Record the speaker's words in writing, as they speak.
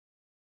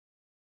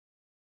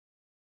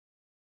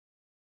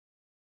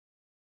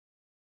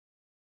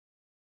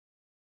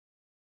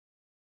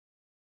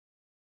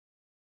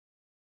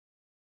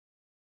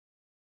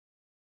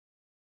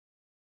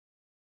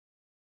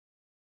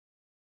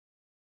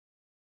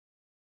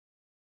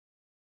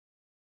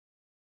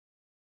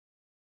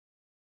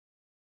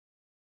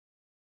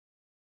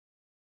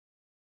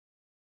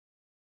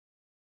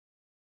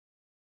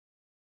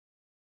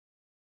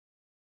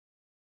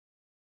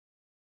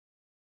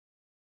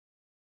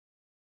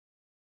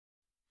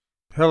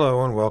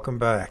Hello and welcome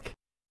back.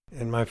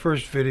 In my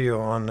first video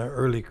on the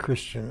early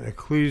Christian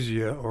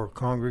ecclesia or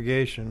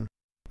congregation,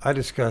 I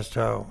discussed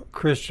how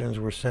Christians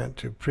were sent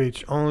to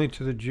preach only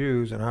to the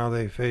Jews and how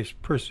they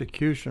faced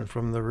persecution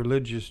from the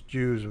religious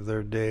Jews of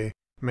their day,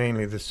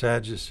 mainly the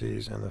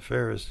Sadducees and the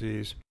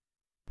Pharisees.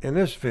 In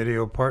this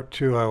video, part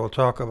 2, I will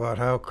talk about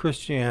how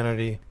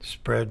Christianity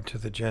spread to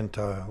the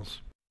Gentiles.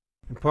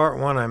 In part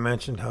 1, I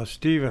mentioned how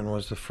Stephen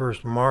was the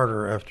first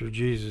martyr after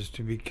Jesus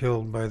to be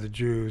killed by the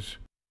Jews.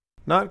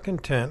 Not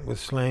content with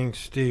slaying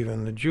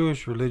Stephen, the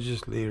Jewish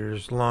religious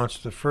leaders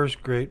launched the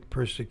first great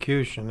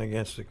persecution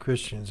against the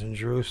Christians in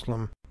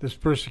Jerusalem. This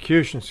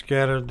persecution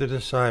scattered the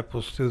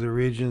disciples through the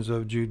regions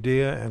of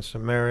Judea and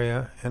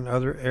Samaria and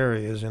other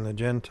areas in the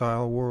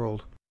Gentile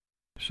world.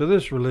 So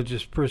this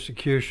religious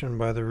persecution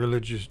by the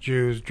religious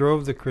Jews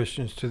drove the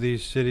Christians to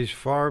these cities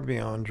far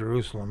beyond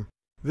Jerusalem.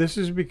 This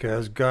is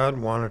because God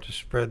wanted to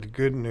spread the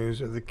good news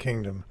of the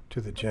kingdom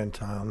to the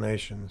Gentile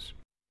nations.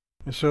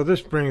 And so this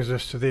brings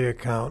us to the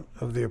account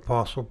of the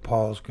Apostle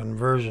Paul's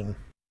conversion.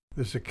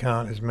 This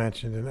account is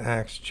mentioned in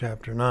Acts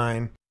chapter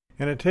 9,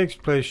 and it takes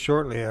place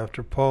shortly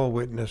after Paul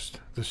witnessed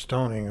the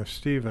stoning of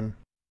Stephen.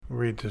 We'll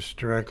read this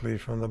directly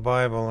from the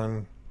Bible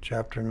in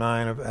chapter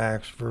 9 of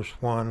Acts, verse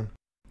 1.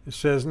 It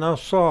says, "Now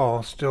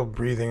Saul, still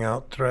breathing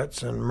out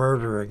threats and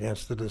murder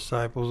against the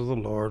disciples of the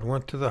Lord,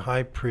 went to the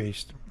high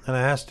priest and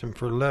asked him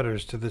for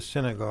letters to the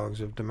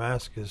synagogues of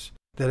Damascus,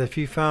 that if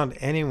he found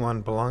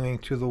anyone belonging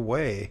to the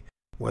way,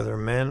 whether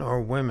men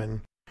or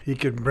women, he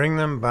could bring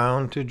them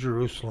bound to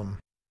Jerusalem."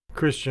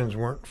 Christians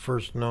weren't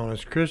first known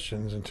as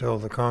Christians until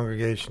the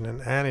congregation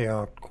in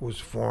Antioch was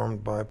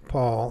formed by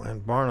Paul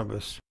and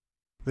Barnabas.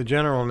 The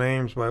general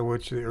names by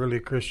which the early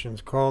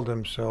Christians called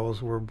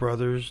themselves were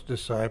brothers,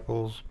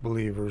 disciples,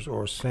 believers,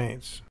 or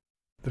saints.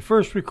 The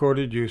first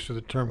recorded use of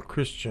the term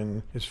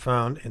Christian is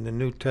found in the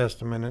New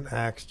Testament in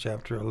Acts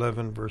chapter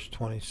 11, verse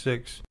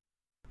 26.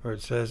 Where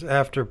it says,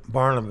 "After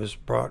Barnabas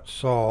brought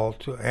Saul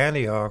to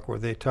Antioch, where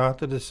they taught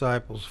the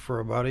disciples for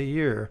about a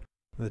year,"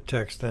 the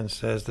text then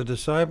says, "the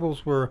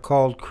disciples were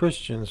called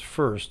Christians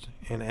first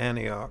in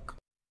Antioch."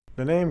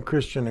 The name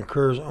Christian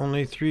occurs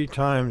only 3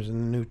 times in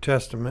the New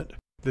Testament.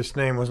 This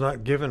name was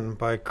not given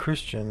by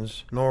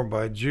Christians nor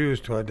by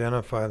Jews to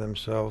identify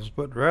themselves,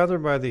 but rather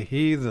by the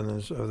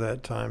heathens of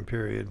that time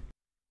period.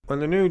 When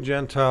the new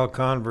Gentile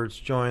converts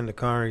joined the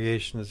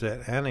congregations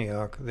at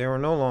Antioch, they were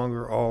no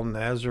longer all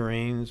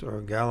Nazarenes or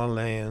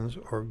Galileans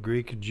or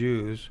Greek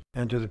Jews,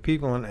 and to the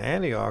people in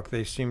Antioch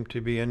they seemed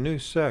to be a new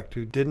sect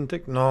who didn't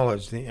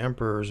acknowledge the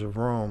emperors of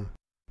Rome.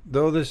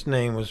 Though this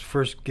name was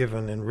first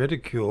given in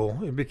ridicule,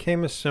 it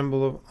became a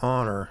symbol of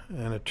honor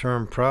and a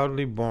term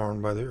proudly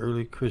borne by the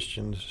early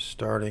Christians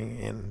starting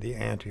in the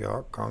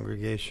Antioch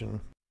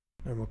congregation.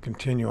 And we'll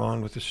continue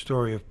on with the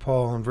story of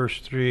Paul in verse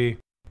 3.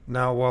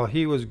 "Now while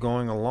he was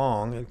going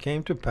along, it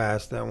came to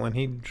pass that when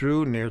he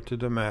drew near to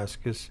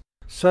Damascus,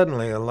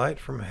 suddenly a light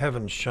from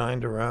heaven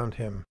shined around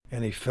him,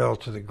 and he fell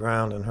to the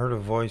ground and heard a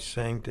voice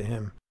saying to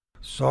him,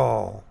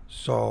 'Saul,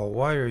 Saul,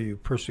 why are you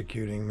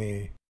persecuting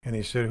me?' And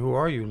he said, 'Who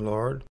are you,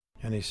 Lord?'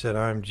 And he said,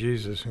 'I am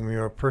Jesus, whom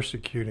you are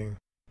persecuting.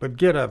 But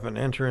get up and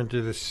enter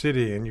into the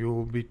city, and you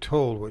will be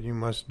told what you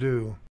must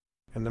do.'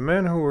 And the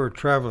men who were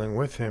traveling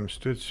with him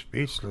stood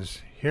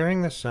speechless,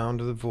 hearing the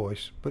sound of the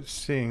voice, but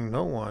seeing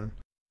no one.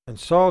 And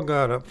Saul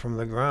got up from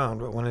the ground,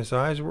 but when his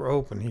eyes were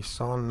open, he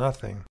saw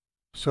nothing.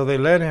 So they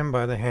led him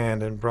by the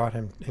hand and brought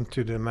him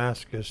into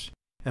Damascus.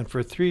 And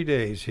for 3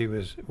 days he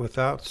was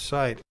without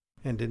sight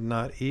and did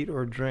not eat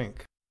or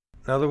drink.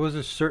 Now there was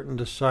a certain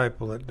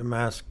disciple at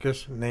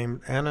Damascus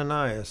named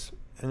Ananias.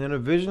 And in a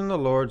vision the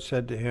Lord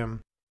said to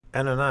him,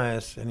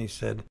 'Ananias,' and he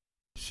said,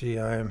 'See,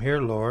 I am here,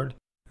 Lord.'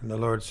 And the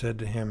Lord said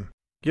to him,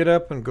 'Get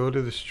up and go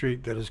to the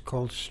street that is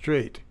called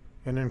Straight,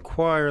 and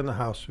inquire in the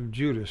house of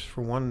Judas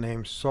for one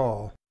named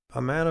Saul,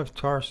 a man of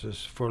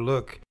Tarsus, for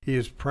look, he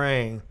is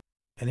praying,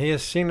 and he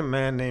has seen a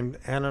man named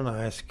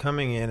Ananias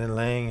coming in and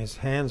laying his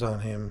hands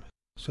on him,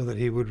 so that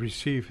he would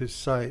receive his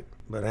sight.'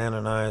 But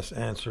Ananias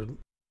answered,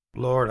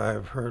 'Lord, I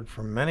have heard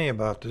from many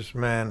about this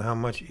man, how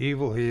much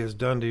evil he has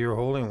done to your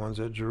holy ones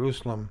at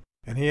Jerusalem,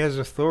 and he has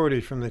authority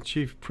from the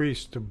chief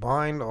priests to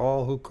bind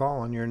all who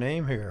call on your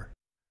name here.'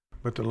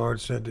 But the Lord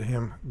said to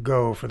him,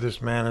 'Go, for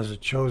this man is a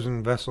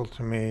chosen vessel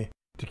to me,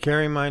 to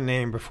carry my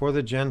name before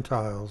the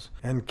Gentiles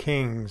and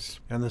kings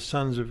and the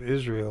sons of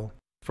Israel.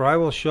 For I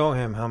will show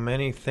him how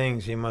many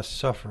things he must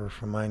suffer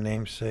for my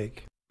name's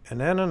sake.'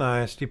 And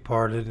Ananias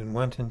departed and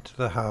went into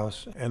the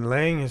house, and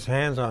laying his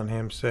hands on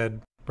him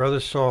said,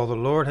 'Brother Saul, the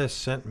Lord has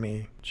sent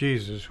me,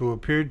 Jesus, who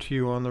appeared to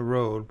you on the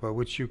road by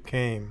which you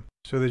came,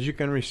 so that you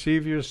can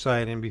receive your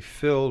sight and be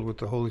filled with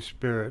the Holy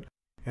Spirit.'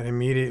 And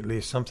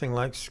immediately something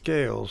like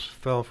scales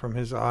fell from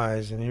his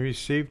eyes, and he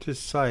received his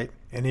sight,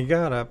 and he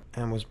got up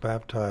and was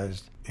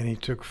baptized, and he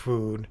took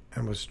food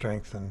and was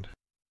strengthened."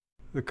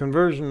 The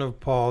conversion of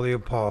Paul the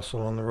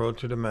Apostle on the road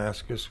to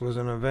Damascus was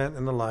an event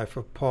in the life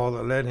of Paul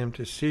that led him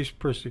to cease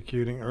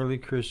persecuting early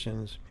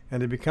Christians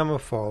and to become a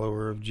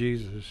follower of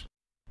Jesus.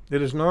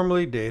 It is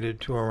normally dated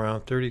to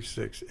around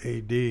 36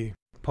 AD.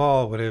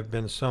 Paul would have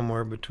been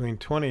somewhere between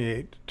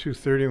 28 to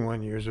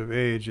 31 years of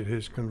age at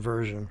his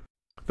conversion.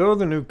 Though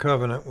the new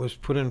covenant was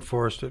put in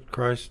force at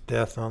Christ's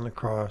death on the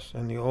cross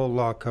and the old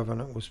law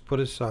covenant was put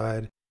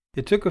aside,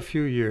 it took a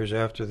few years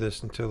after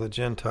this until the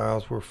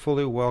Gentiles were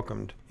fully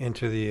welcomed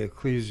into the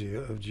Ecclesia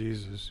of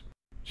Jesus.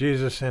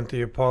 Jesus sent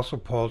the Apostle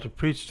Paul to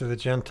preach to the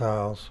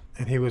Gentiles,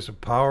 and he was a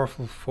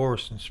powerful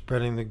force in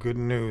spreading the good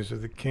news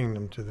of the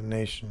kingdom to the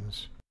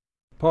nations.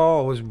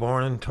 Paul was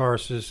born in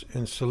Tarsus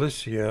in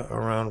Cilicia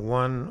around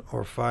 1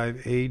 or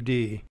 5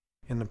 A.D.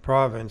 in the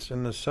province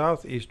in the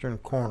southeastern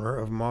corner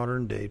of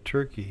modern-day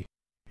Turkey.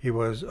 He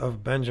was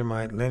of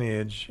Benjamite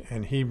lineage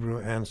and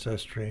Hebrew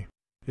ancestry.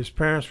 His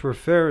parents were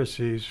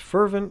Pharisees,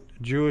 fervent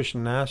Jewish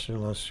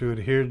nationalists who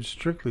adhered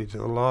strictly to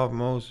the law of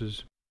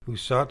Moses, who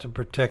sought to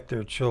protect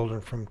their children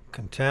from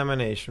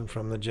contamination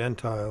from the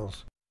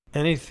Gentiles.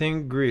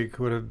 Anything Greek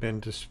would have been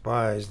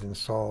despised in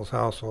Saul's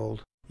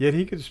household. Yet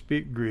he could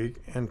speak Greek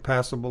and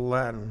passable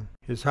Latin.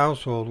 His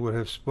household would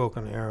have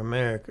spoken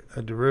Aramaic,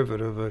 a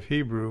derivative of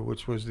Hebrew,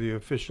 which was the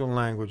official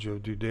language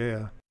of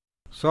Judea.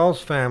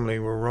 Saul's family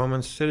were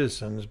Roman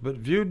citizens, but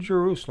viewed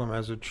Jerusalem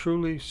as a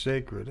truly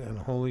sacred and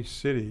holy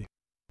city.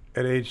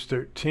 At age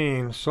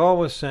 13, Saul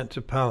was sent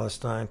to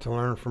Palestine to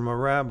learn from a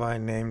rabbi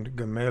named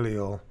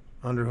Gamaliel,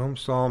 under whom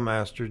Saul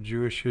mastered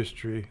Jewish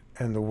history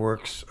and the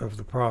works of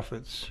the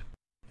prophets.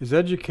 His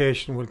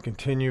education would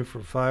continue for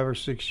 5 or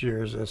 6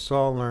 years as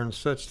Saul learned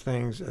such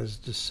things as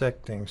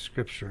dissecting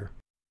Scripture.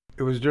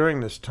 It was during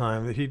this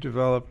time that he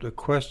developed a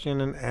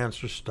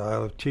question-and-answer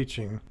style of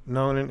teaching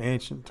known in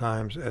ancient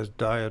times as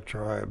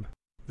diatribe.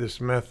 This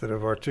method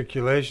of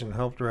articulation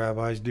helped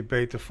rabbis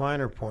debate the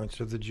finer points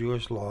of the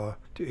Jewish law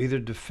to either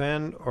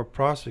defend or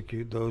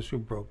prosecute those who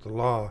broke the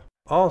law.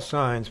 All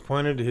signs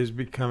pointed to his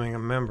becoming a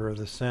member of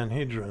the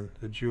Sanhedrin,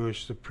 the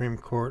Jewish Supreme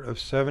Court of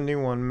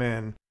 71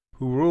 men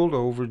who ruled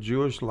over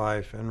Jewish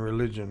life and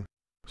religion.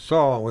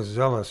 Saul was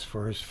zealous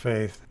for his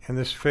faith, and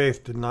this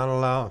faith did not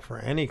allow for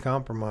any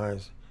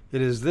compromise.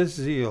 It is this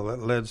zeal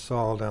that led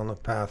Saul down the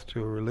path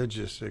to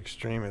religious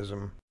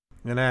extremism.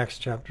 In Acts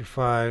chapter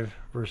 5,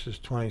 verses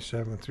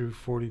 27 through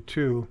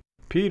 42,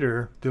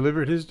 Peter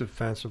delivered his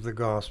defense of the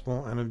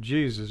gospel and of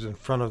Jesus in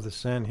front of the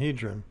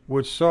Sanhedrin,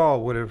 which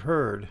Saul would have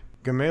heard.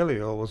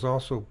 Gamaliel was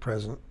also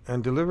present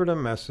and delivered a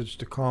message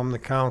to calm the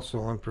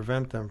council and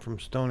prevent them from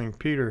stoning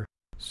Peter.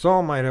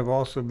 Saul might have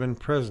also been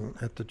present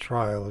at the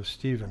trial of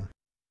Stephen.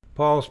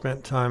 Paul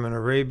spent time in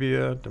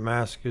Arabia,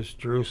 Damascus,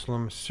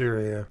 Jerusalem,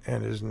 Syria,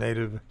 and his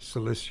native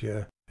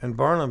Cilicia, and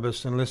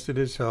Barnabas enlisted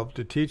his help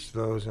to teach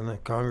those in the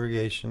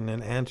congregation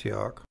in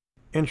Antioch.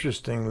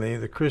 Interestingly,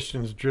 the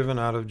Christians driven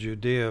out of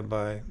Judea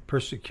by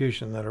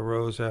persecution that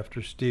arose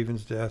after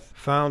Stephen's death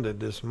founded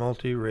this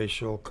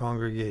multiracial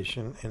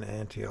congregation in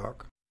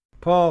Antioch.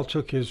 Paul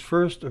took his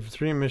first of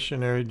 3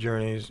 missionary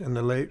journeys in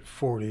the late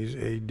 40s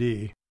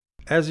A.D.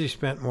 As he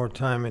spent more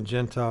time in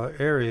Gentile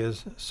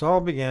areas,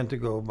 Saul began to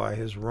go by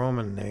his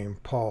Roman name,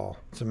 Paul.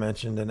 It's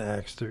mentioned in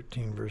Acts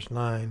 13, verse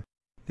 9.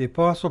 The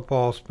Apostle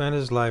Paul spent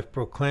his life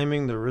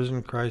proclaiming the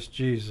risen Christ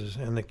Jesus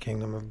and the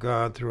kingdom of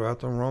God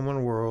throughout the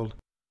Roman world,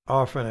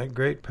 often at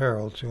great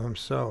peril to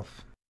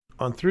himself.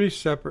 On 3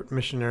 separate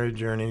missionary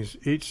journeys,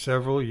 each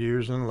several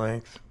years in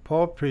length,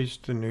 Paul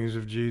preached the news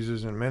of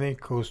Jesus in many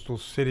coastal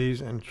cities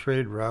and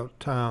trade route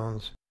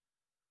towns.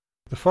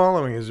 The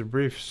following is a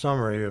brief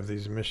summary of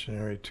these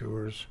missionary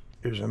tours.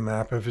 Here's a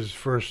map of his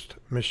first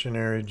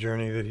missionary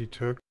journey that he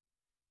took.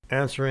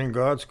 Answering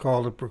God's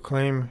call to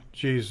proclaim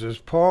Jesus,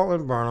 Paul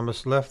and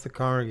Barnabas left the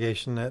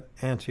congregation at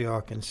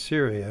Antioch in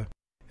Syria.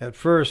 At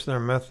first, their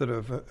method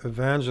of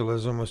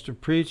evangelism was to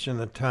preach in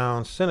the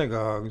town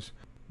synagogues,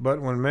 but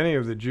when many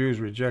of the Jews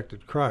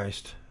rejected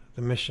Christ,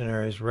 the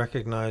missionaries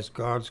recognized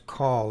God's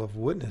call of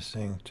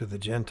witnessing to the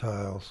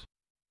Gentiles.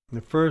 In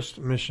the first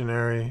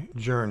missionary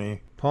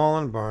journey, Paul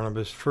and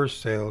Barnabas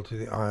first sailed to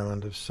the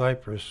island of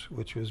Cyprus,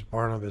 which was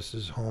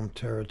Barnabas's home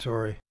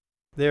territory.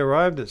 They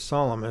arrived at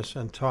Salamis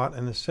and taught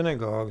in the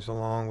synagogues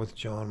along with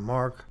John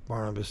Mark,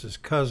 Barnabas's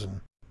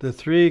cousin. The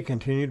 3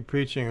 continued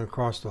preaching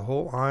across the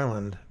whole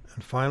island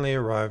and finally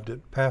arrived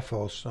at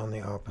Paphos on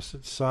the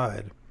opposite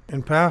side.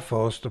 In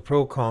Paphos, the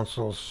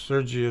proconsul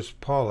Sergius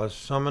Paulus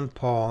summoned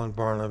Paul and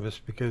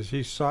Barnabas because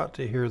he sought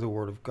to hear the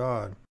word of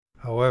God.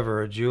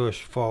 However, a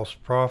Jewish false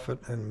prophet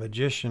and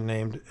magician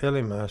named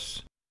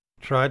Elymas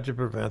tried to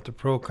prevent the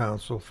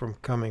proconsul from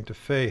coming to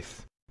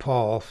faith.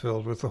 Paul,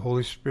 filled with the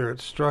Holy Spirit,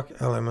 struck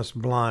Elymas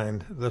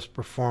blind, thus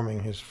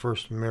performing his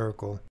first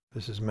miracle.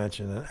 This is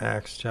mentioned in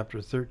Acts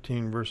chapter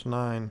 13, verse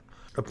 9.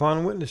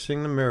 Upon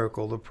witnessing the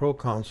miracle, the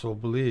proconsul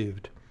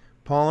believed.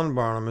 Paul and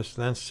Barnabas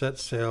then set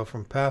sail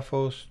from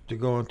Paphos to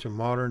go into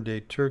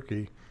modern-day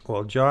Turkey,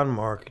 while John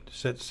Mark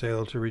set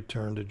sail to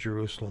return to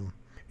Jerusalem.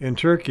 In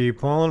Turkey,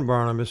 Paul and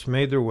Barnabas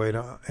made their way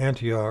to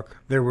Antioch.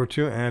 There were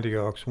 2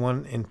 Antiochs,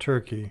 one in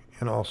Turkey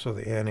and also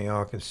the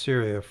Antioch in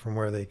Syria from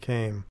where they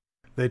came.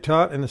 They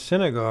taught in the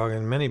synagogue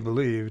and many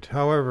believed.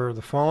 However,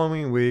 the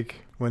following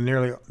week, when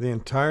nearly the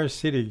entire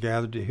city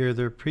gathered to hear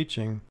their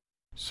preaching,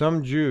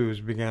 some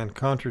Jews began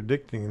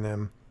contradicting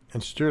them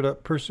and stirred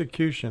up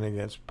persecution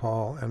against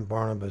Paul and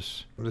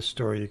Barnabas. This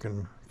story you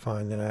can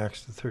find in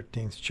Acts, the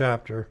 13th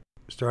chapter.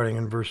 Starting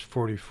in verse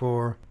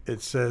 44,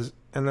 it says,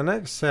 "And the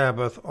next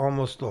Sabbath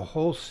almost the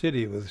whole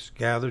city was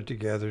gathered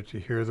together to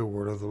hear the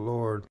word of the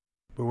Lord.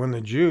 But when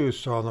the Jews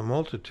saw the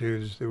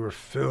multitudes, they were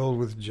filled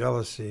with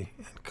jealousy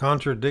and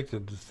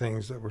contradicted the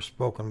things that were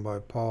spoken by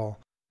Paul,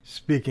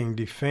 speaking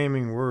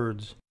defaming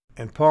words.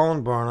 And Paul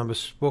and Barnabas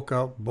spoke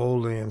out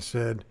boldly and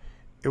said,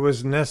 'It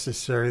was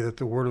necessary that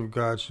the word of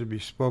God should be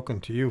spoken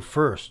to you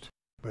first.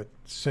 But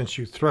since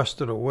you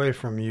thrust it away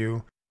from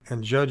you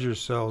and judge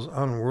yourselves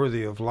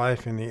unworthy of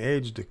life in the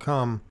age to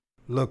come,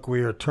 look,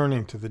 we are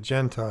turning to the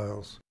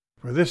Gentiles.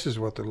 For this is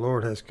what the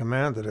Lord has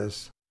commanded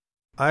us.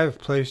 I have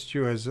placed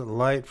you as a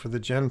light for the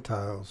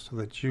Gentiles, so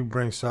that you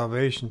bring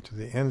salvation to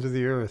the ends of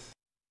the earth.'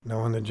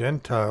 Now when the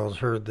Gentiles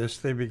heard this,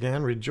 they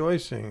began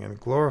rejoicing and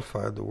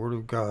glorified the word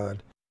of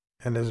God.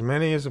 And as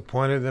many as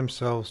appointed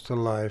themselves to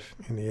life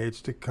in the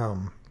age to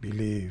come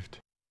believed."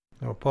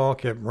 Now Paul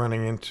kept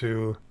running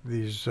into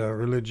these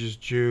religious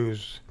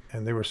Jews,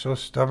 and they were so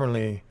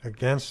stubbornly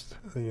against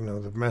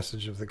the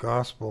message of the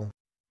gospel.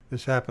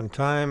 This happened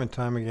time and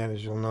time again,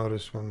 as you'll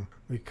notice when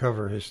we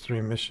cover his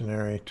 3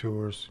 missionary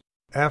tours.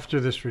 After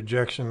this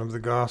rejection of the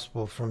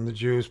gospel from the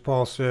Jews,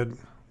 Paul said,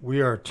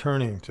 "We are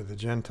turning to the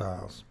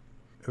Gentiles."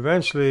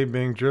 Eventually,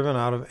 being driven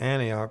out of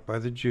Antioch by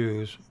the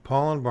Jews,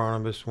 Paul and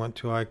Barnabas went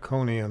to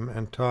Iconium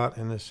and taught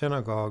in the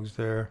synagogues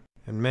there,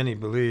 and many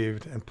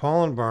believed. And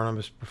Paul and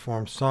Barnabas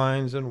performed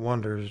signs and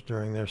wonders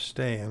during their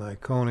stay in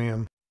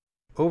Iconium.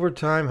 Over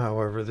time,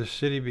 however, the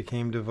city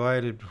became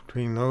divided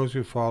between those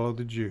who followed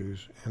the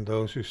Jews and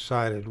those who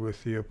sided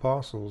with the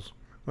apostles.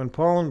 When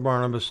Paul and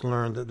Barnabas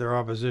learned that their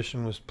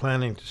opposition was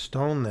planning to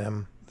stone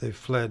them, they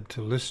fled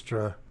to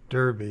Lystra,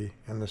 Derbe,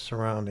 and the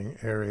surrounding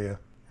area.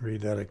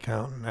 Read that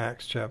account in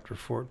Acts chapter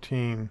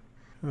 14.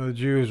 The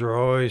Jews were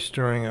always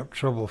stirring up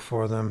trouble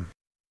for them.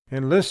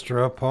 In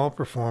Lystra, Paul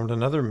performed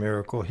another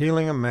miracle,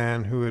 healing a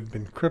man who had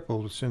been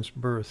crippled since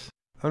birth.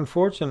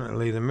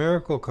 Unfortunately, the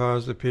miracle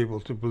caused the people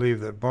to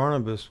believe that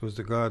Barnabas was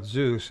the god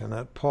Zeus and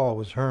that Paul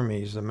was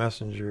Hermes, the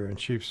messenger and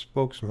chief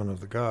spokesman of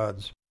the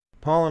gods.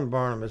 Paul and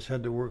Barnabas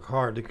had to work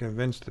hard to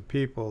convince the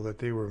people that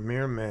they were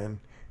mere men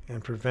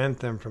and prevent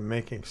them from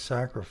making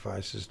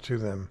sacrifices to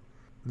them.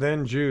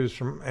 Then Jews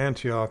from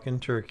Antioch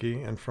in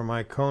Turkey and from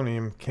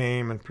Iconium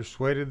came and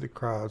persuaded the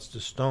crowds to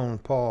stone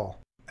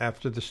Paul.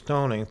 After the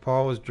stoning,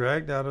 Paul was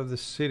dragged out of the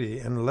city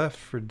and left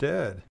for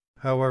dead.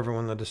 However,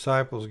 when the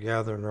disciples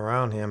gathered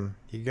around him,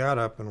 he got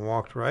up and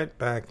walked right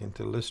back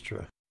into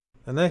Lystra.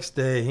 The next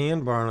day he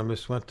and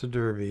Barnabas went to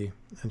Derbe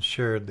and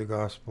shared the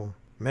gospel.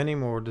 Many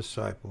more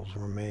disciples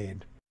were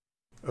made.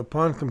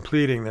 Upon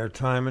completing their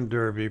time in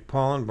Derbe,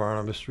 Paul and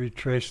Barnabas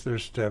retraced their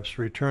steps,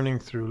 returning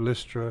through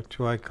Lystra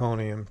to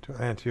Iconium to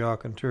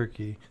Antioch in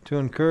Turkey to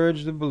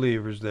encourage the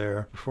believers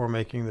there before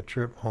making the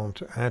trip home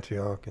to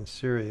Antioch in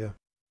Syria.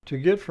 To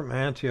get from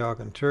Antioch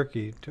in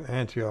Turkey to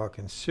Antioch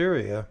in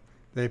Syria,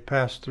 they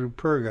passed through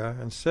Perga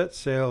and set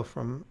sail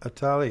from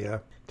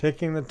Attalia,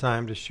 taking the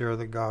time to share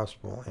the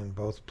gospel in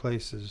both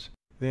places.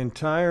 The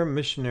entire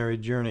missionary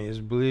journey is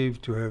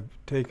believed to have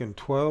taken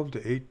 12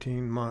 to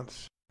 18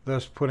 months,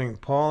 thus putting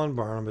Paul and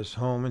Barnabas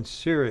home in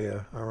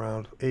Syria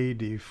around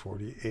AD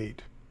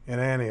 48. In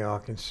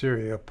Antioch in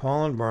Syria,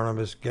 Paul and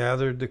Barnabas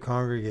gathered the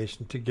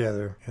congregation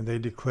together, and they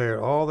declared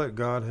all that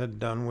God had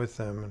done with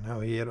them and how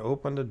he had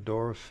opened a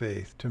door of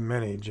faith to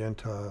many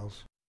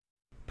Gentiles.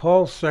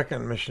 Paul's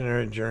second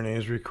missionary journey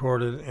is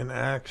recorded in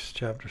Acts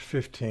chapter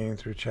 15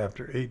 through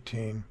chapter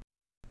 18.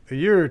 A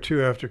year or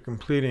two after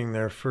completing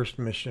their first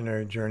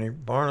missionary journey,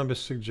 Barnabas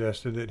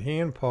suggested that he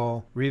and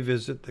Paul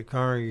revisit the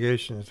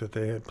congregations that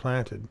they had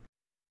planted.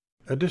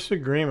 A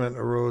disagreement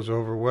arose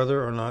over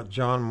whether or not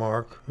John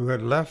Mark, who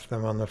had left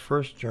them on the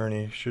first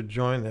journey, should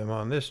join them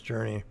on this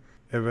journey.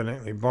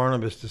 Evidently,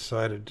 Barnabas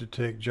decided to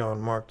take John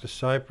Mark to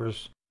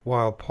Cyprus,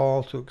 while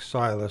Paul took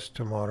Silas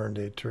to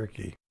modern-day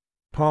Turkey.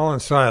 Paul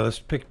and Silas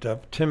picked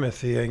up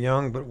Timothy, a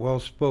young but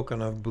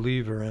well-spoken-of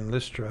believer in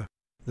Lystra.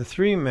 The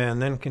 3 men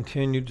then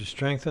continued to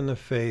strengthen the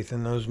faith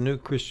in those new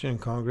Christian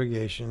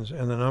congregations,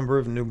 and the number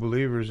of new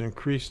believers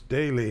increased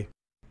daily.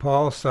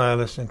 Paul,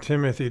 Silas, and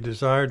Timothy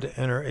desired to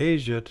enter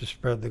Asia to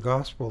spread the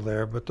gospel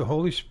there, but the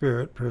Holy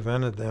Spirit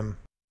prevented them.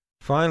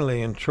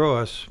 Finally, in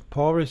Troas,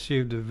 Paul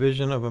received a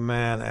vision of a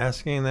man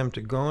asking them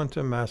to go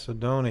into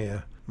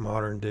Macedonia,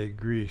 modern-day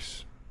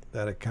Greece.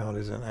 That account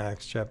is in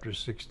Acts chapter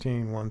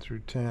 16, 1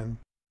 through 10.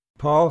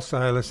 Paul,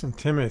 Silas, and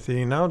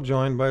Timothy, now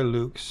joined by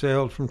Luke,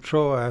 sailed from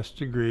Troas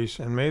to Greece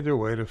and made their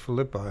way to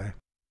Philippi.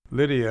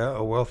 Lydia,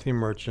 a wealthy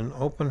merchant,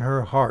 opened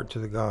her heart to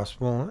the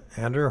gospel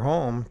and her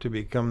home to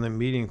become the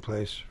meeting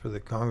place for the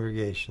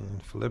congregation in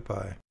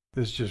Philippi.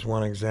 This is just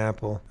one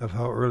example of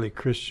how early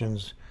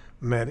Christians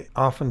met,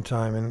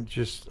 oftentimes in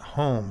just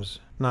homes.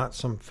 Not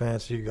some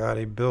fancy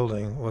gaudy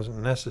building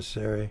wasn't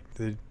necessary.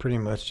 They pretty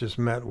much just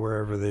met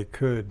wherever they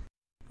could.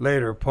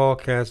 Later, Paul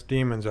cast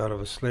demons out of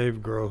a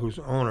slave girl whose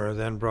owner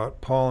then brought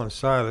Paul and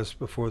Silas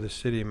before the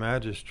city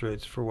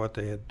magistrates for what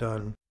they had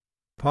done.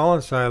 Paul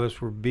and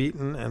Silas were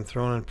beaten and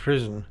thrown in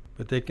prison,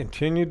 but they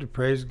continued to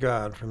praise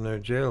God from their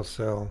jail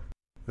cell.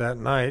 That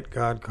night,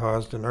 God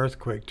caused an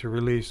earthquake to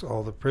release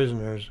all the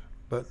prisoners,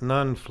 but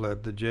none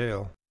fled the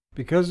jail.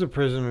 Because the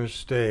prisoners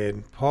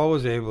stayed, Paul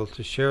was able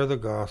to share the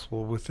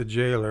gospel with the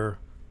jailer,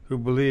 who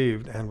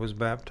believed and was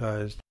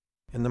baptized.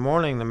 In the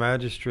morning, the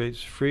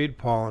magistrates freed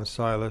Paul and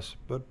Silas,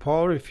 but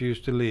Paul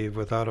refused to leave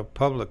without a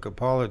public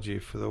apology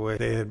for the way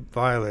they had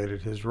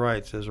violated his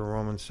rights as a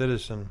Roman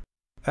citizen.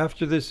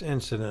 After this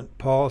incident,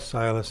 Paul,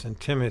 Silas, and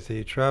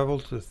Timothy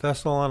traveled to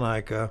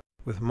Thessalonica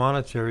with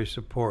monetary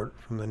support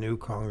from the new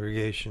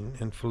congregation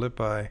in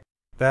Philippi.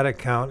 That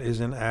account is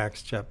in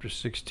Acts chapter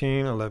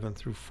 16, 11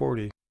 through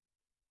 40.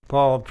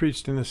 Paul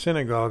preached in the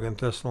synagogue in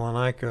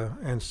Thessalonica,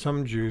 and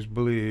some Jews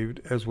believed,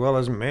 as well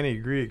as many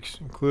Greeks,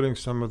 including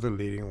some of the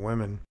leading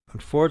women.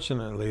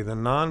 Unfortunately, the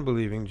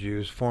non-believing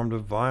Jews formed a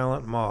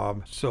violent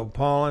mob, so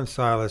Paul and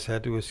Silas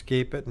had to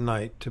escape at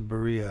night to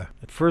Berea.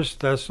 At 1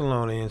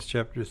 Thessalonians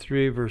chapter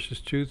 3,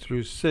 verses 2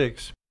 through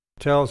 6,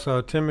 tells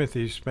how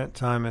Timothy spent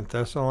time in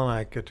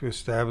Thessalonica to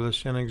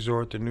establish and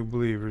exhort the new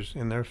believers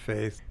in their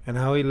faith, and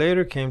how he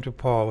later came to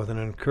Paul with an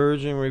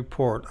encouraging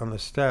report on the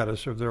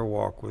status of their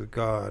walk with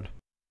God.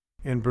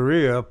 In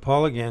Berea,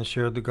 Paul again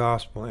shared the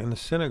gospel in the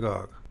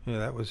synagogue.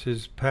 That was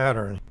his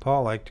pattern.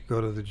 Paul liked to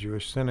go to the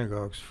Jewish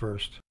synagogues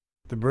first.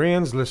 The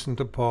Bereans listened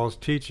to Paul's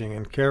teaching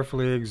and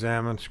carefully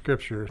examined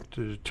Scripture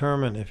to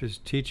determine if his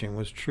teaching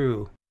was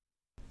true.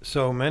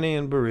 So many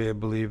in Berea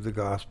believed the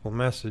gospel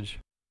message.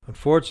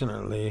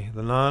 Unfortunately,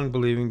 the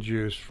non-believing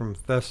Jews from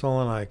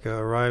Thessalonica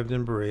arrived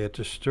in Berea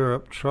to stir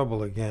up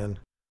trouble again.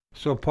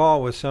 So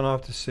Paul was sent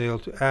off to sail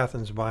to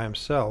Athens by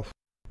himself,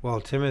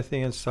 while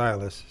Timothy and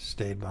Silas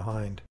stayed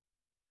behind.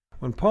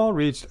 When Paul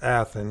reached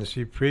Athens,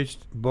 he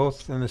preached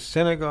both in the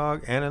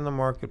synagogue and in the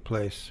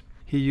marketplace.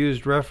 He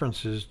used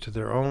references to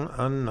their own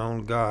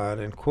unknown God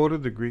and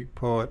quoted the Greek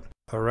poet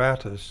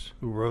Aratus,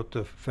 who wrote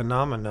the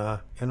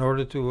Phenomena, in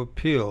order to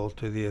appeal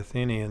to the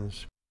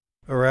Athenians.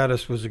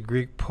 Aratus was a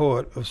Greek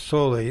poet of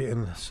Soli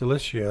in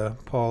Cilicia,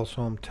 Paul's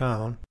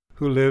hometown,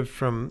 who lived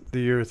from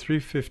the year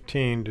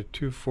 315 to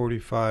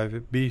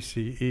 245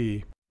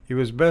 BCE. He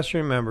was best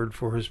remembered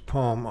for his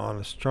poem on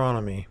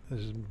astronomy.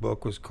 His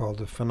book was called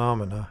The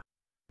Phenomena.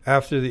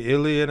 After the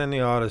Iliad and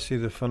the Odyssey,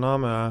 the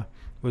Phenomena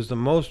was the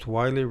most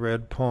widely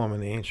read poem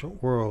in the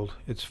ancient world.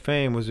 Its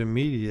fame was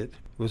immediate.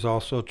 It was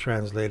also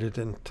translated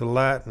into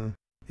Latin.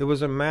 It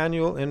was a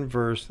manual in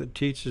verse that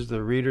teaches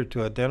the reader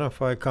to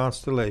identify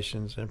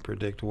constellations and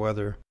predict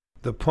weather.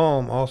 The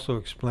poem also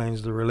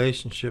explains the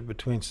relationship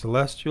between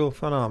celestial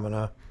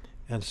phenomena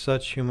and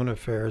such human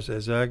affairs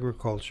as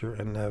agriculture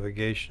and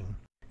navigation.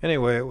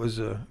 Anyway, it was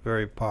a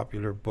very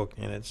popular book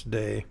in its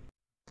day.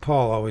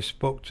 Paul always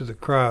spoke to the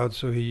crowd,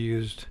 so he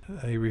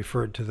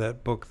referred to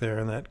that book there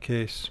in that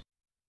case.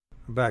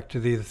 Back to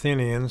the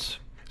Athenians.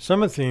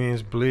 Some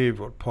Athenians believed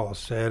what Paul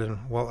said,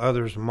 and while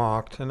others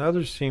mocked, and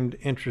others seemed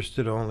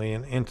interested only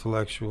in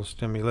intellectual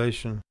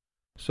stimulation.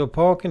 So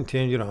Paul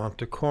continued on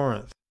to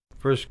Corinth.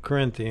 1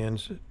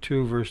 Corinthians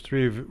 2 verse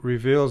 3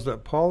 reveals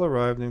that Paul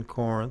arrived in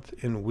Corinth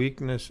in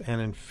weakness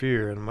and in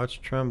fear and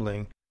much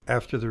trembling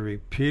after the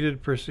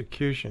repeated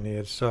persecution he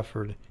had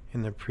suffered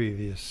in the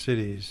previous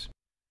cities.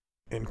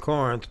 In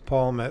Corinth,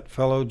 Paul met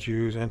fellow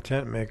Jews and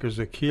tent makers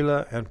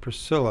Aquila and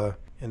Priscilla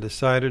and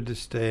decided to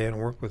stay and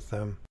work with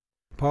them.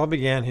 Paul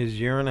began his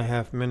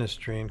year-and-a-half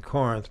ministry in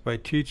Corinth by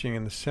teaching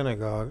in the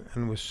synagogue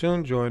and was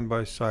soon joined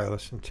by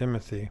Silas and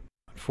Timothy.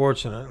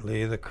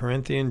 Unfortunately, the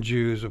Corinthian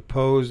Jews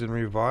opposed and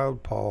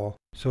reviled Paul,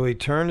 so he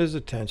turned his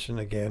attention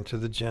again to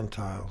the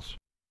Gentiles.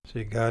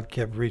 See, God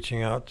kept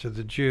reaching out to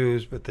the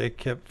Jews, but they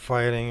kept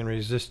fighting and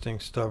resisting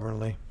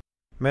stubbornly.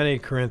 Many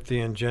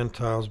Corinthian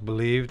Gentiles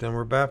believed and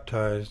were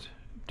baptized.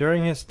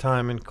 During his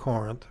time in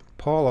Corinth,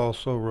 Paul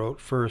also wrote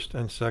 1st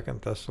and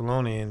 2nd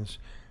Thessalonians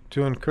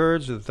to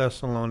encourage the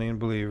Thessalonian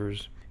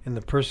believers in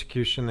the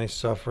persecution they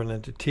suffered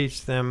and to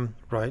teach them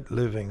right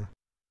living.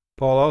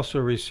 Paul also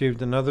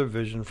received another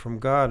vision from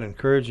God,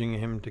 encouraging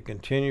him to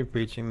continue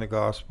preaching the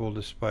gospel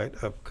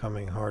despite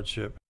upcoming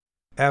hardship.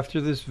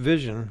 After this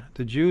vision,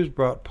 the Jews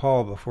brought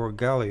Paul before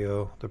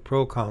Gallio, the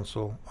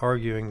proconsul,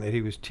 arguing that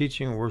he was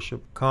teaching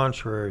worship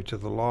contrary to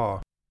the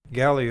law.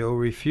 Gallio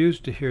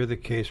refused to hear the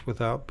case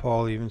without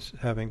Paul even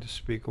having to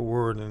speak a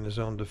word in his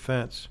own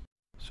defense.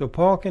 So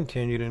Paul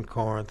continued in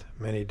Corinth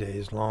many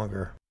days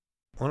longer.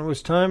 When it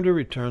was time to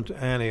return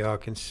to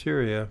Antioch in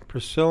Syria,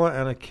 Priscilla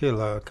and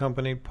Aquila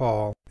accompanied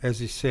Paul as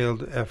he sailed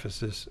to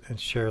Ephesus and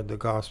shared the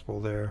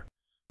gospel there.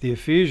 The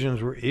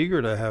Ephesians were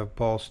eager to have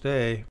Paul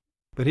stay,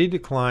 but he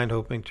declined,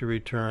 hoping to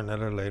return at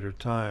a later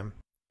time.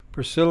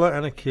 Priscilla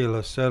and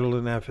Aquila settled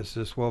in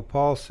Ephesus while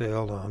Paul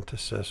sailed on to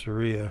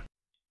Caesarea.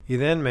 He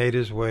then made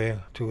his way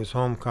to his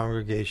home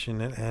congregation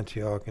in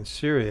Antioch in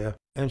Syria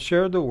and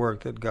shared the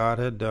work that God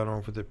had done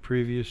over the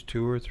previous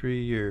 2 or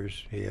 3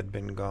 years he had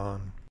been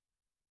gone.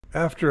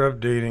 After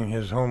updating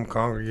his home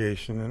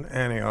congregation in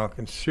Antioch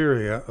in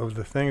Syria of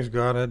the things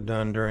God had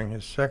done during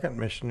his second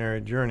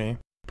missionary journey,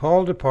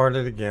 Paul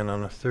departed again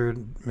on a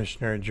third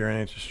missionary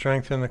journey to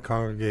strengthen the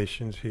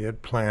congregations he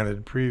had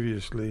planted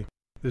previously.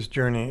 This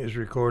journey is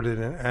recorded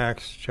in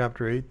Acts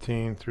chapter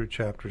 18 through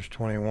chapters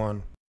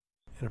 21.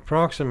 In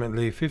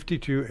approximately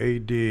 52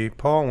 A.D.,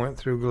 Paul went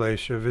through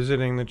Galatia,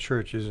 visiting the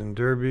churches in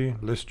Derbe,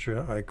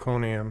 Lystra,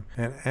 Iconium,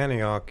 and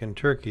Antioch in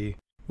Turkey,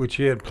 which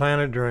he had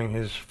planted during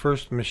his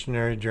first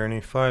missionary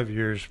journey 5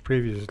 years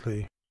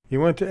previously. He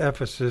went to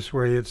Ephesus,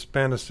 where he had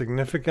spent a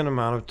significant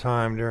amount of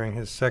time during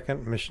his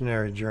second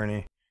missionary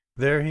journey.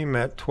 There he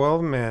met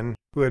 12 men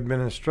who had been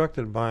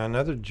instructed by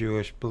another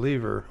Jewish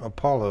believer,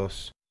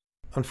 Apollos.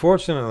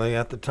 Unfortunately,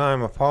 at the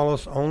time,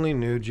 Apollos only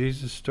knew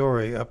Jesus'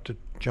 story up to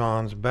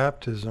John's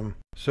baptism,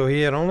 so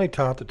he had only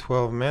taught the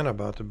 12 men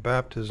about the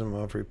baptism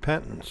of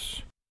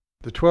repentance.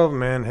 The 12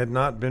 men had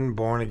not been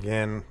born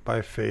again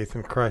by faith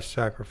in Christ's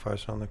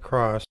sacrifice on the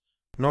cross,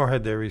 nor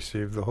had they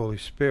received the Holy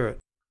Spirit.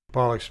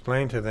 Paul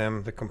explained to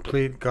them the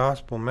complete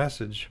gospel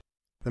message.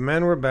 The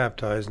men were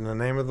baptized in the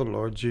name of the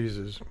Lord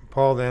Jesus.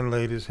 Paul then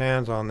laid his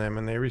hands on them,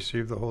 and they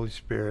received the Holy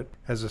Spirit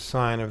as a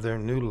sign of their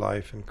new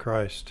life in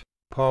Christ.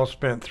 Paul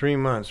spent 3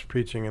 months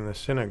preaching in the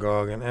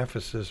synagogue in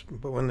Ephesus,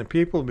 but when the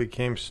people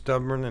became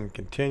stubborn and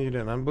continued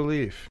in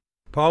unbelief,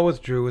 Paul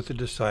withdrew with the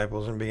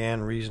disciples and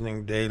began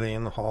reasoning daily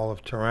in the hall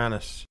of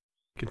Tyrannus.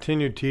 He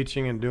continued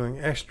teaching and doing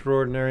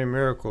extraordinary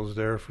miracles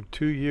there for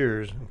 2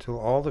 years until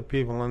all the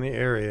people in the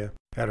area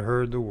had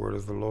heard the word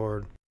of the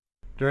Lord.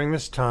 During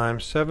this time,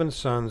 7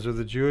 sons of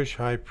the Jewish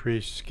high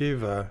priest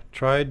Sceva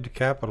tried to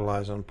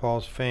capitalize on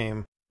Paul's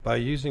fame by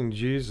using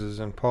Jesus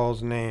and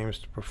Paul's names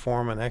to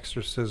perform an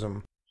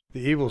exorcism. The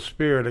evil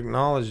spirit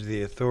acknowledged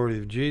the authority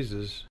of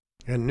Jesus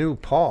and knew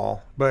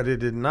Paul, but it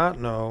did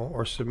not know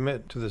or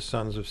submit to the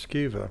sons of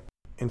Sceva.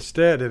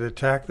 Instead, it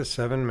attacked the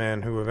 7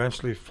 men who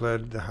eventually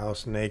fled the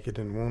house naked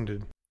and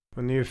wounded.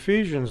 When the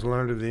Ephesians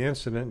learned of the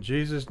incident,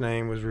 Jesus'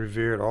 name was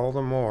revered all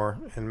the more,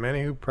 and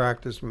many who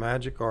practiced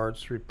magic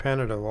arts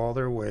repented of all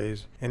their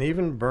ways and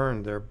even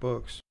burned their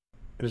books.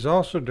 It is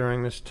also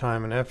during this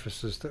time in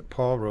Ephesus that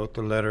Paul wrote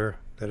the letter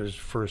that is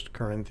 1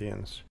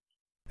 Corinthians.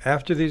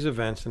 After these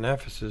events in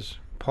Ephesus,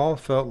 Paul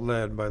felt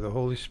led by the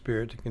Holy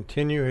Spirit to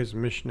continue his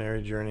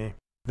missionary journey,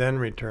 then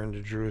return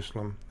to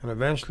Jerusalem, and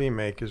eventually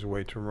make his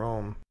way to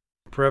Rome.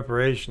 In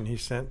preparation, he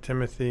sent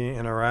Timothy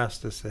and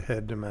Erastus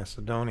ahead to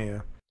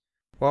Macedonia.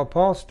 While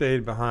Paul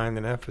stayed behind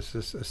in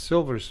Ephesus, a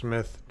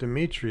silversmith,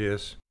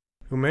 Demetrius,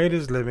 who made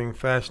his living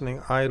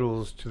fashioning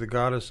idols to the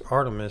goddess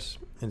Artemis,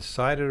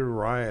 incited a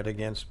riot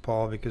against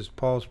Paul because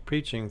Paul's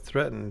preaching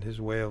threatened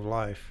his way of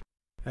life.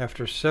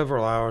 After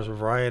several hours of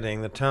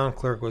rioting, the town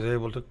clerk was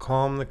able to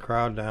calm the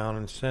crowd down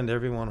and send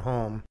everyone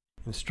home,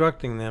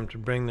 instructing them to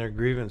bring their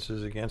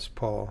grievances against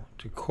Paul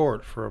to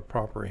court for a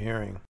proper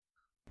hearing.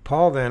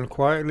 Paul then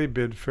quietly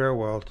bid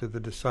farewell to the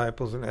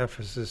disciples in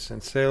Ephesus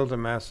and sailed to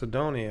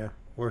Macedonia,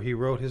 where he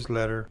wrote his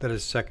letter that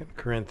is 2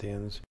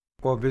 Corinthians,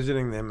 while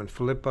visiting them in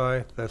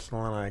Philippi,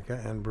 Thessalonica,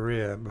 and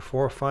Berea,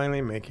 before finally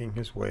making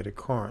his way to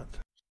Corinth.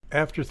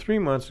 After 3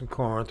 months in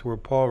Corinth, where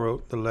Paul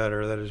wrote the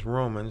letter that is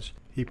Romans,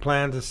 he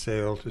planned to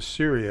sail to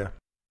Syria.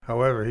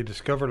 However, he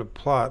discovered a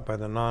plot by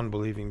the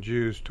non-believing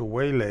Jews to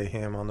waylay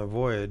him on the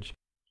voyage,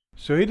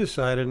 so he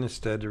decided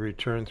instead to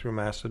return through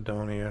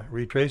Macedonia,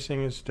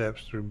 retracing his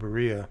steps through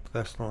Berea,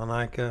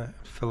 Thessalonica,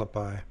 and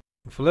Philippi.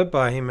 In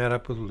Philippi, he met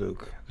up with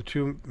Luke. The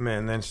 2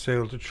 men then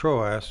sailed to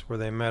Troas, where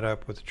they met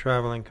up with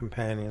traveling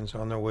companions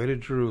on their way to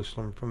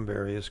Jerusalem from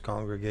various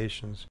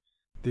congregations.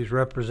 These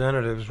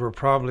representatives were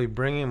probably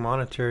bringing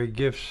monetary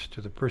gifts to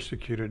the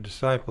persecuted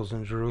disciples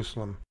in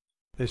Jerusalem.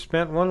 They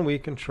spent 1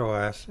 week in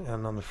Troas,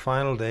 and on the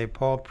final day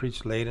Paul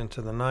preached late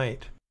into the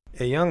night.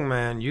 A young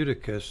man,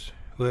 Eutychus,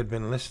 who had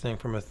been listening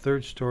from a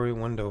 3rd-story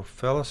window,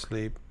 fell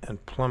asleep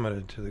and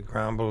plummeted to the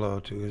ground below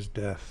to his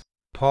death.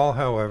 Paul,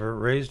 however,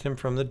 raised him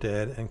from the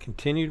dead and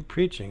continued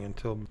preaching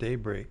until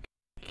daybreak.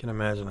 You can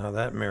imagine how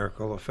that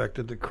miracle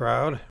affected the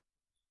crowd,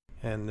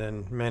 and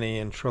then many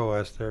in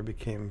Troas there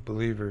became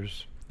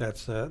believers.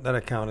 That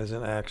account is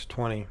in Acts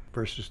 20,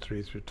 verses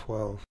 3 through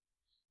 12.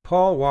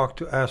 Paul walked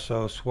to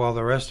Assos while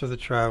the rest of the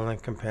traveling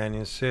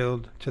companions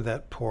sailed to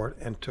that port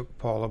and took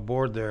Paul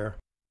aboard there.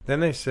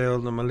 Then they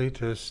sailed to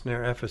Miletus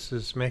near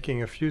Ephesus,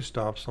 making a few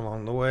stops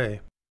along the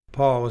way.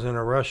 Paul was in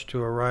a rush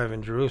to arrive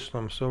in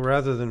Jerusalem, so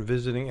rather than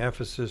visiting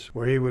Ephesus,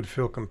 where he would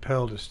feel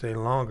compelled to stay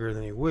longer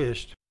than he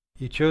wished,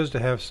 he chose to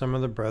have some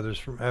of the brothers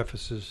from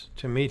Ephesus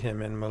to meet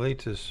him in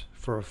Miletus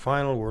for a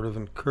final word of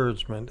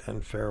encouragement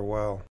and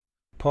farewell.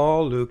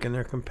 Paul, Luke, and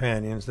their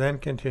companions then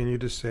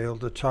continued to sail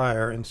to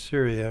Tyre in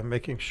Syria,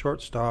 making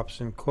short stops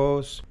in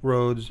Kos,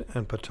 Rhodes,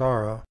 and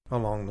Patara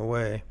along the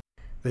way.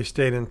 They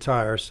stayed in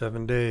Tyre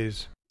 7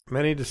 days.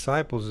 Many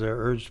disciples there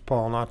urged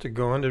Paul not to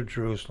go into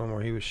Jerusalem,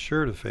 where he was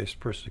sure to face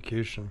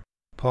persecution.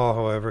 Paul,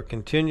 however,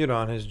 continued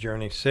on his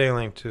journey,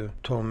 sailing to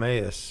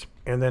Ptolemais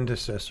and then to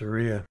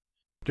Caesarea.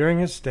 During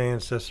his stay in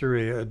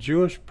Caesarea, a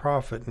Jewish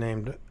prophet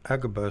named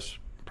Agabus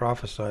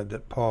prophesied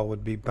that Paul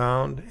would be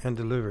bound and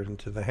delivered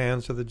into the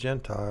hands of the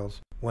Gentiles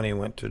when he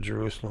went to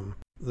Jerusalem.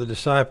 The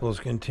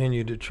disciples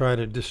continued to try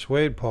to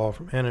dissuade Paul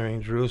from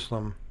entering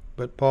Jerusalem,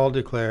 but Paul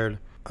declared,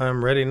 "I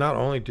am ready not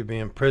only to be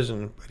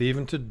imprisoned, but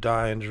even to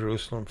die in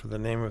Jerusalem for the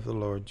name of the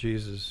Lord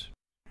Jesus."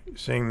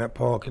 Seeing that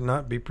Paul could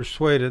not be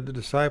persuaded, the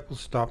disciples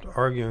stopped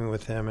arguing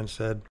with him and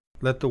said,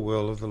 "Let the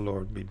will of the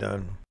Lord be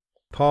done."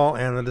 Paul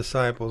and the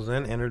disciples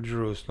then entered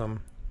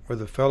Jerusalem, where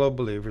the fellow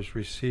believers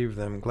received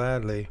them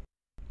gladly.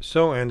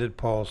 So ended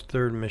Paul's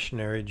third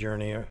missionary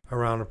journey,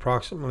 around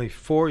approximately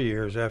 4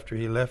 years after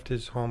he left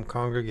his home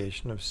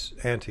congregation of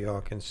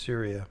Antioch in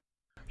Syria.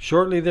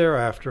 Shortly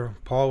thereafter,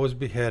 Paul was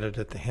beheaded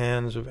at the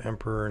hands of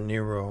Emperor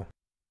Nero.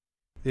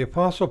 The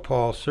Apostle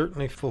Paul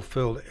certainly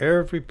fulfilled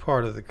every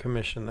part of the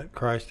commission that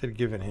Christ had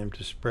given him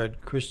to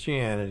spread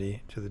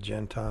Christianity to the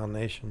Gentile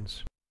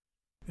nations.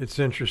 It's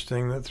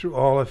interesting that through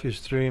all of his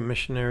 3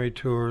 missionary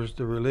tours,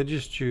 the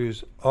religious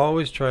Jews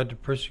always tried to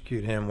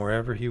persecute him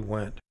wherever he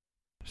went.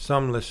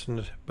 Some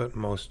listened, but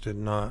most did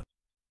not.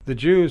 The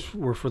Jews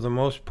were for the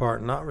most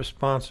part not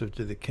responsive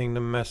to the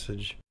kingdom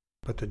message,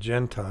 but the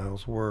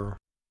Gentiles were.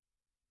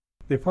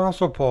 The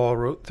Apostle Paul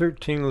wrote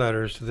 13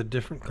 letters to the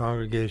different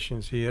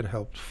congregations he had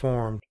helped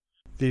form.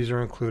 These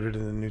are included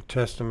in the New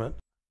Testament.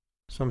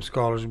 Some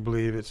scholars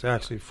believe it's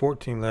actually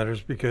 14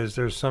 letters because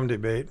there's some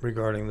debate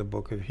regarding the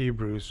book of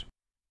Hebrews.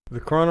 The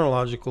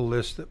chronological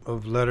list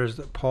of letters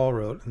that Paul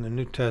wrote in the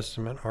New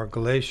Testament are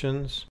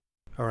Galatians,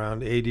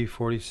 around AD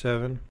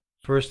 47,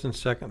 1st and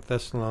 2nd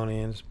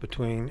Thessalonians,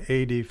 between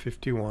AD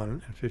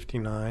 51 and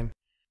 59,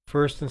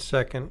 1st and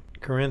 2nd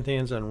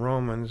Corinthians and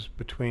Romans,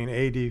 between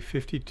AD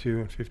 52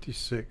 and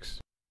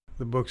 56,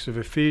 the books of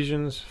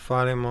Ephesians,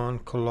 Philemon,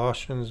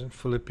 Colossians, and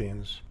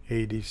Philippians,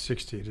 AD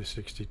 60 to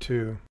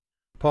 62.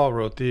 Paul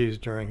wrote these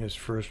during his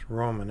first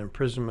Roman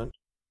imprisonment.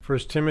 1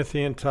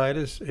 Timothy and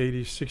Titus,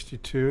 AD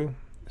 62,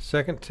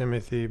 2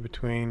 Timothy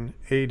between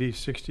AD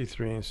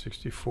 63 and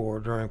 64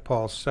 during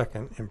Paul's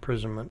second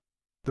imprisonment.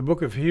 The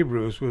book of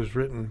Hebrews was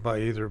written by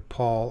either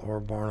Paul or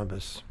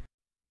Barnabas.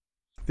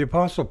 The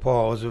Apostle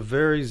Paul was a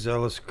very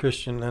zealous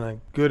Christian and a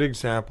good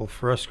example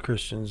for us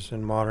Christians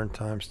in modern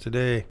times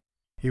today.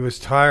 He was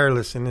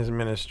tireless in his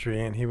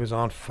ministry, and he was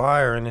on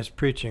fire in his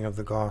preaching of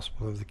the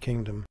gospel of the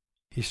kingdom.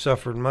 He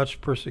suffered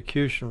much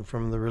persecution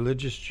from the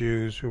religious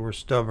Jews who were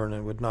stubborn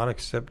and would not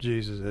accept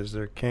Jesus as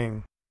their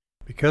king.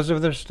 Because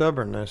of their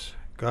stubbornness,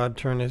 God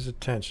turned his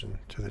attention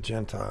to the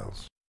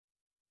Gentiles.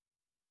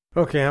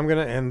 Okay, I'm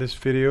going to end this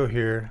video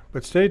here,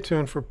 but stay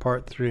tuned for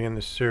part 3 in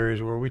this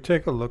series where we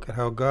take a look at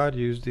how God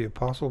used the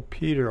Apostle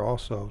Peter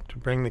also to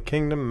bring the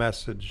kingdom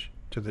message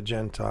to the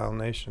Gentile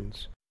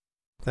nations.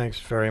 Thanks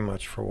very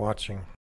much for watching.